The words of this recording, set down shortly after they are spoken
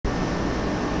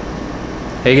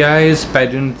Hey guys,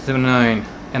 WT-8005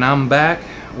 and I'm back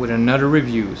with another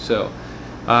review. So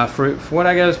for what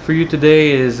I got for you today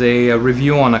is a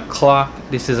review on a clock.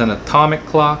 This is an atomic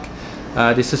clock.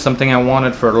 This is something I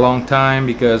wanted for a long time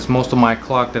because most of my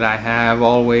clock that I have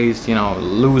always,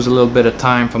 lose a little bit of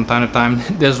time from time to time.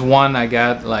 There's one I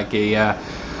got like a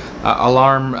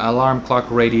alarm clock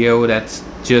radio that's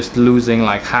just losing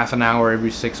like half an hour every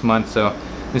 6 months. So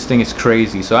this thing is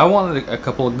crazy. So I wanted a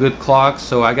couple of good clocks,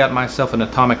 so I got myself an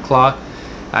atomic clock.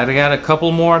 I got a couple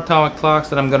more atomic clocks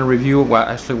that I'm going to review. Well,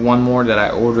 actually one more that I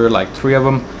ordered, like 3 of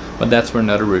them, but that's for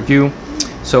another review.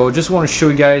 So just want to show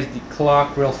you guys the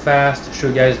clock real fast, show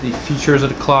you guys the features of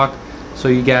the clock. So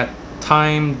you got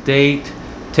time, date,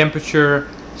 temperature.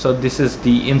 So this is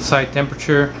the inside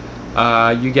temperature.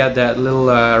 You got that little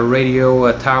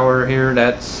radio tower here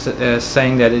that's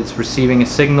saying that it's receiving a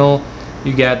signal.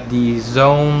 You got the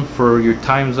zone for your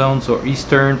time zone, so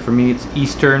Eastern. For me it's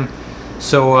Eastern.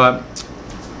 So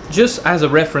just as a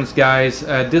reference guys,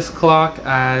 this clock,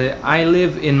 I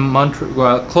live in Montreal,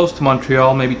 well, close to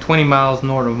Montreal, maybe 20 miles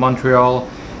north of Montreal,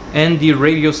 and the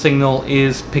radio signal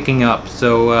is picking up.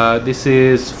 So this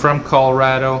is from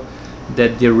Colorado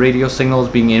that the radio signal is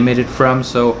being emitted from.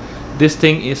 So this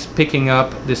thing is picking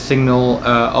up the signal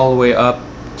all the way up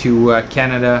to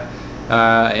Canada,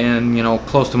 and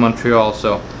close to Montreal.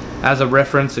 So as a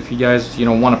reference, if you guys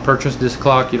want to purchase this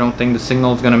clock, you don't think the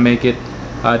signal is going to make it,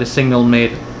 the signal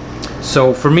made it.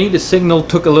 So for me the signal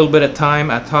took a little bit of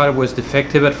time. I thought it was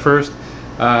defective at first.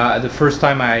 The first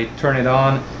time I turned it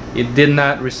on, it did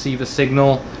not receive a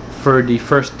signal for the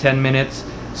first 10 minutes.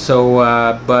 So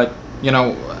but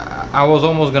I was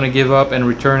almost going to give up and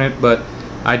return it, but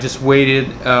I just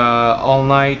waited all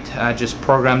night. I just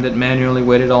programmed it manually,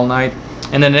 waited all night.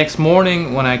 And the next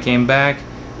morning when I came back,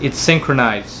 it's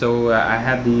synchronized. So I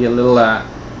had the little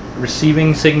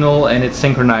receiving signal and it's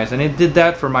synchronized. And it did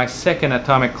that for my second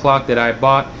atomic clock that I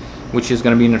bought, which is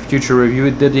going to be in a future review.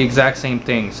 It did the exact same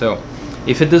thing. So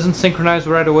if it doesn't synchronize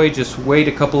right away, just wait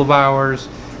a couple of hours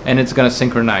and it's going to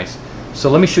synchronize. So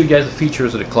let me show you guys the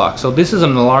features of the clock. So this is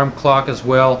an alarm clock as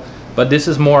well, but this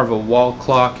is more of a wall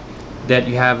clock that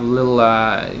you have a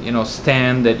little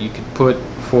stand that you could put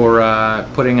for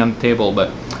putting on the table. But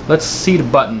let's see the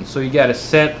button. So you got a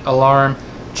set alarm,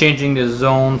 changing the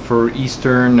zone for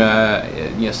Eastern,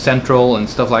 Central and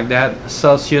stuff like that,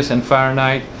 Celsius and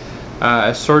Fahrenheit,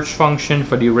 a search function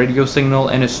for the radio signal,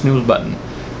 and a snooze button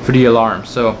for the alarm.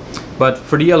 So but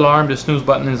for the alarm, the snooze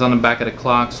button is on the back of the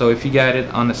clock. So if you got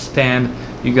it on a stand,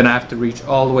 you're gonna have to reach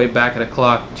all the way back of the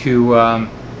clock to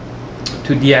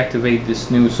deactivate the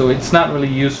snooze. So it's not really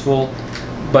useful,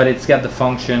 but it's got the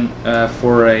function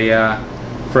for a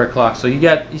clock. So you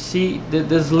see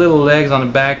there's little legs on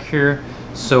the back here.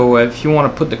 So if you want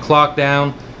to put the clock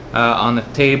down on the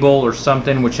table or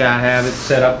something, which I have it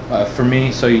set up for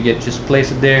me, so you just place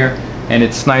it there and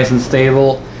it's nice and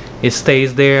stable. It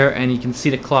stays there and you can see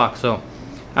the clock. So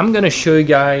I'm gonna show you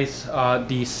guys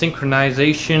the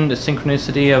synchronization, the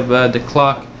synchronicity of the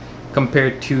clock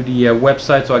compared to the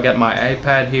website. So I got my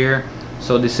iPad here.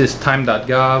 So this is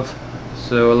time.gov.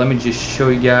 So let me just show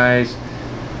you guys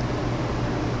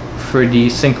for the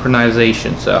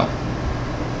synchronization. So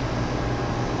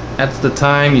that's the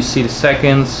time, you see the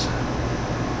seconds.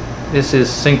 This is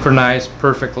synchronized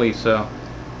perfectly. So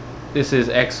this is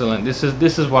excellent. This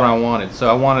is what I wanted. So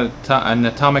I wanted an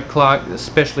atomic clock,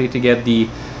 especially to get the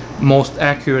most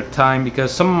accurate time,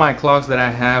 because some of my clocks that I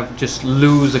have just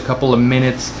lose a couple of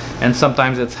minutes and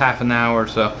sometimes it's half an hour.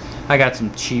 So I got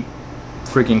some cheap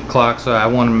freaking clocks, so I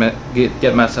want to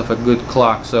get myself a good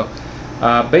clock. So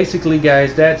basically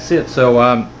guys, that's it.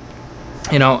 So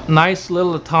nice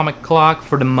little atomic clock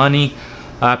for the money.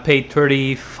 I paid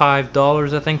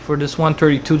 $35 I think for this one,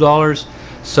 $32.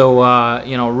 So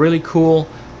really cool,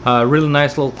 really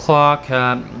nice little clock.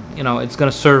 It's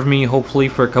gonna serve me hopefully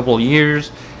for a couple of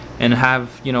years and have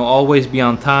always be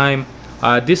on time.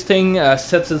 This thing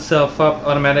sets itself up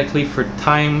automatically for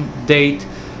time, date,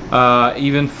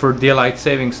 even for daylight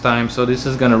savings time. So this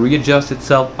is gonna readjust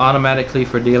itself automatically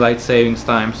for daylight savings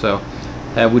time. So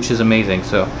which is amazing.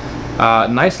 So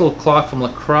nice little clock from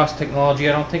Crosse Technology.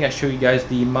 I don't think I showed you guys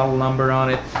the model number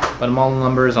on it, but the model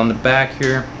number is on the back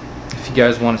here if you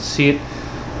guys want to see it.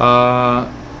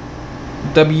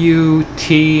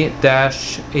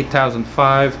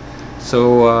 WT-8005.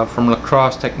 So from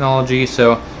Crosse Technology.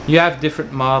 So you have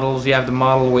different models. You have the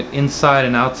model with inside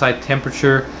and outside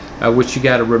temperature, which you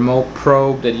got a remote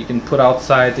probe that you can put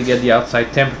outside to get the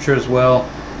outside temperature as well.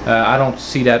 I don't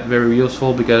see that very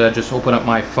useful because I just open up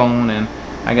my phone and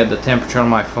I got the temperature on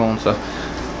my phone. So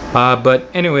but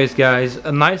anyways guys,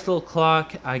 a nice little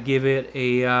clock. I give it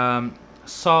a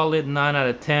solid 9 out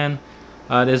of 10.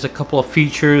 There's a couple of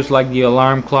features like the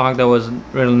alarm clock that wasn't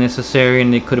really necessary,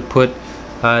 and they could have put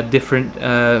different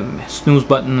snooze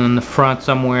button in the front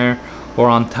somewhere or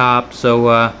on top.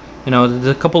 So you know,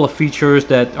 there's a couple of features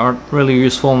that aren't really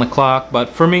useful in the clock, but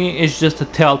for me it's just to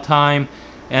tell time,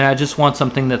 and I just want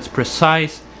something that's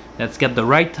precise, that's got the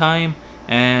right time.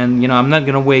 And you know, I'm not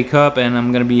gonna wake up and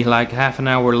I'm gonna be like half an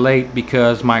hour late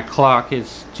because my clock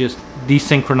is just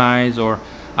desynchronized or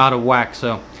out of whack.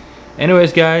 So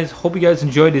anyways guys, hope you guys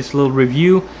enjoyed this little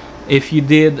review. If you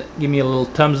did, give me a little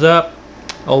thumbs up,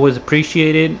 always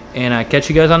appreciate it, and I catch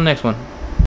you guys on the next one.